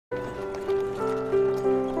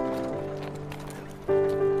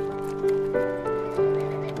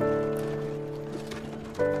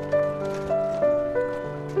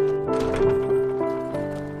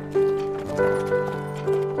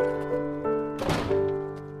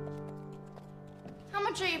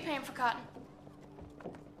paying for cotton?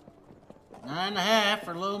 9.5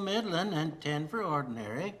 for low middling and 10 for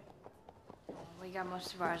ordinary. We got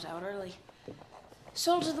most of ours out early.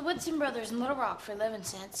 Sold to the Woodson brothers in Little Rock for 11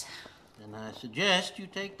 cents. And I suggest you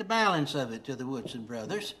take the balance of it to the Woodson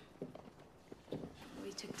brothers.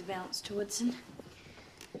 We took the balance to Woodson.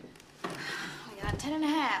 We got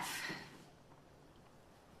 10.5.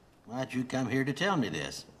 Why'd you come here to tell me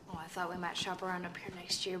this? Oh, I thought we might shop around up here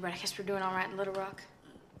next year, but I guess we're doing all right in Little Rock.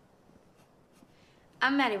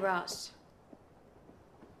 I'm Mattie Ross,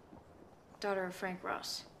 daughter of Frank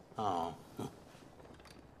Ross. Oh,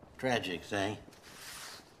 tragic thing.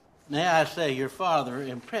 May I say your father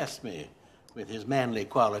impressed me with his manly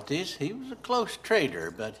qualities. He was a close trader,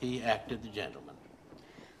 but he acted the gentleman.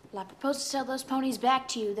 Well, I propose to sell those ponies back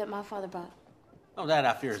to you that my father bought. Oh, that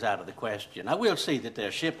I fear is out of the question. I will see that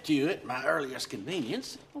they're shipped to you at my earliest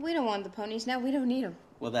convenience. Well, we don't want the ponies now. We don't need them.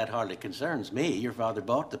 Well, that hardly concerns me. Your father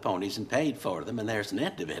bought the ponies and paid for them, and there's an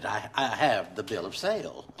end of it. I have the bill of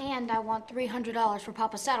sale. And I want $300 for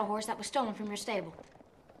Papa's saddle horse that was stolen from your stable.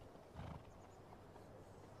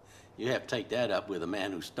 You have to take that up with a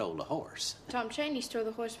man who stole a horse. Tom Chaney stole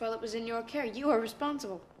the horse while it was in your care. You are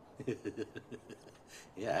responsible.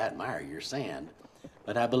 Yeah, I admire your sand.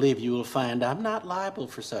 But I believe you will find I'm not liable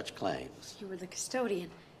for such claims. You were the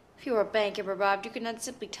custodian. If you were a bank ever robbed, you could not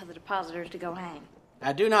simply tell the depositors to go hang.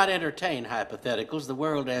 I do not entertain hypotheticals. The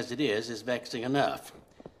world as it is vexing enough.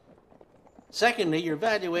 Secondly, your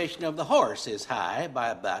valuation of the horse is high by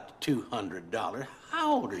about $200.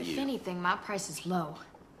 How old are you? If anything, my price is low.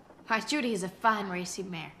 Why, Judy is a fine racing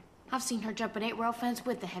mare. I've seen her jump an 8-rail fence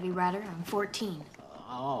with the heavy rider. I'm 14.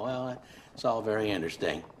 Oh, well, it's all very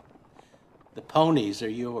interesting. The ponies are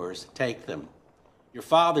yours. Take them. Your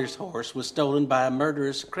father's horse was stolen by a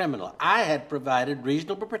murderous criminal. I had provided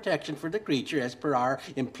reasonable protection for the creature as per our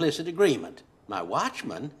implicit agreement. My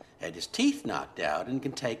watchman had his teeth knocked out and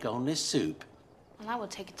can take only soup. Well, I will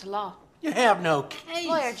take it to law. You have no case.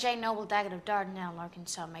 Lawyer J. Noble Daggett of Dardanelle,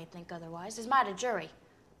 Arkansas, may think otherwise. Is might a jury.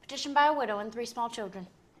 Petitioned by a widow and 3 small children.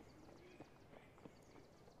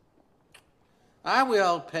 I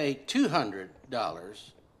will pay $200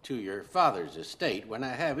 to your father's estate when I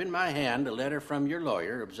have in my hand a letter from your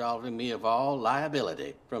lawyer absolving me of all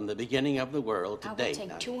liability from the beginning of the world to date. I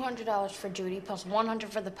will take $200 for Judy, plus $100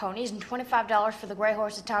 for the ponies, and $25 for the gray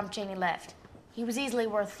horse that Tom Chaney left. He was easily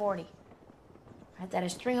worth $40. Right, that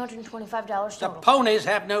is $325 total. The ponies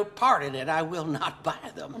have no part in it. I will not buy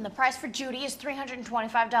them. And the price for Judy is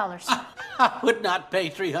 $325. I would not pay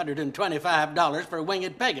 $325 for a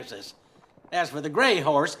winged Pegasus. As for the gray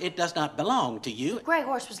horse, it does not belong to you. The gray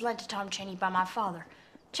horse was lent to Tom Chaney by my father.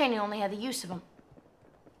 Chaney only had the use of him.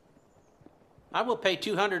 I will pay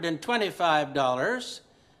 $225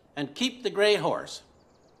 and keep the gray horse.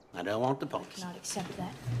 I don't want the ponies. I cannot accept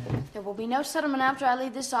that. There will be no settlement after I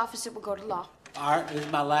leave this office. It will go to law. All right, this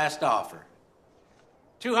is my last offer.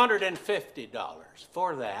 $250.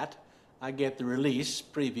 For that, I get the release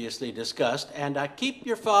previously discussed, and I keep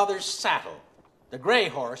your father's saddle. The gray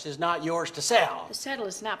horse is not yours to sell. The saddle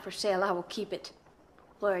is not for sale. I will keep it.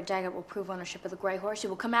 Lawyer Daggett will prove ownership of the gray horse. He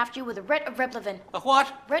will come after you with a writ of replevin. A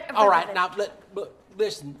what? Writ of All right, replevin. now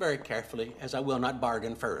listen very carefully, as I will not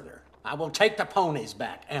bargain further. I will take the ponies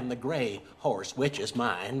back and the gray horse, which is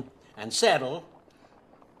mine, and settle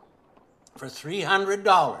for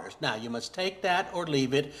 $300. Now, you must take that or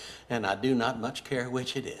leave it, and I do not much care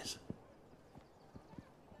which it is.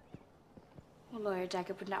 Well, Lawyer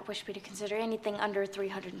Daggett would not wish me to consider anything under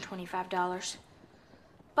 $325.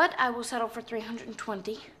 But I will settle for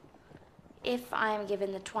 $320 if I am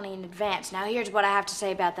given the $20 in advance. Now, here's what I have to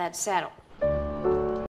say about that saddle.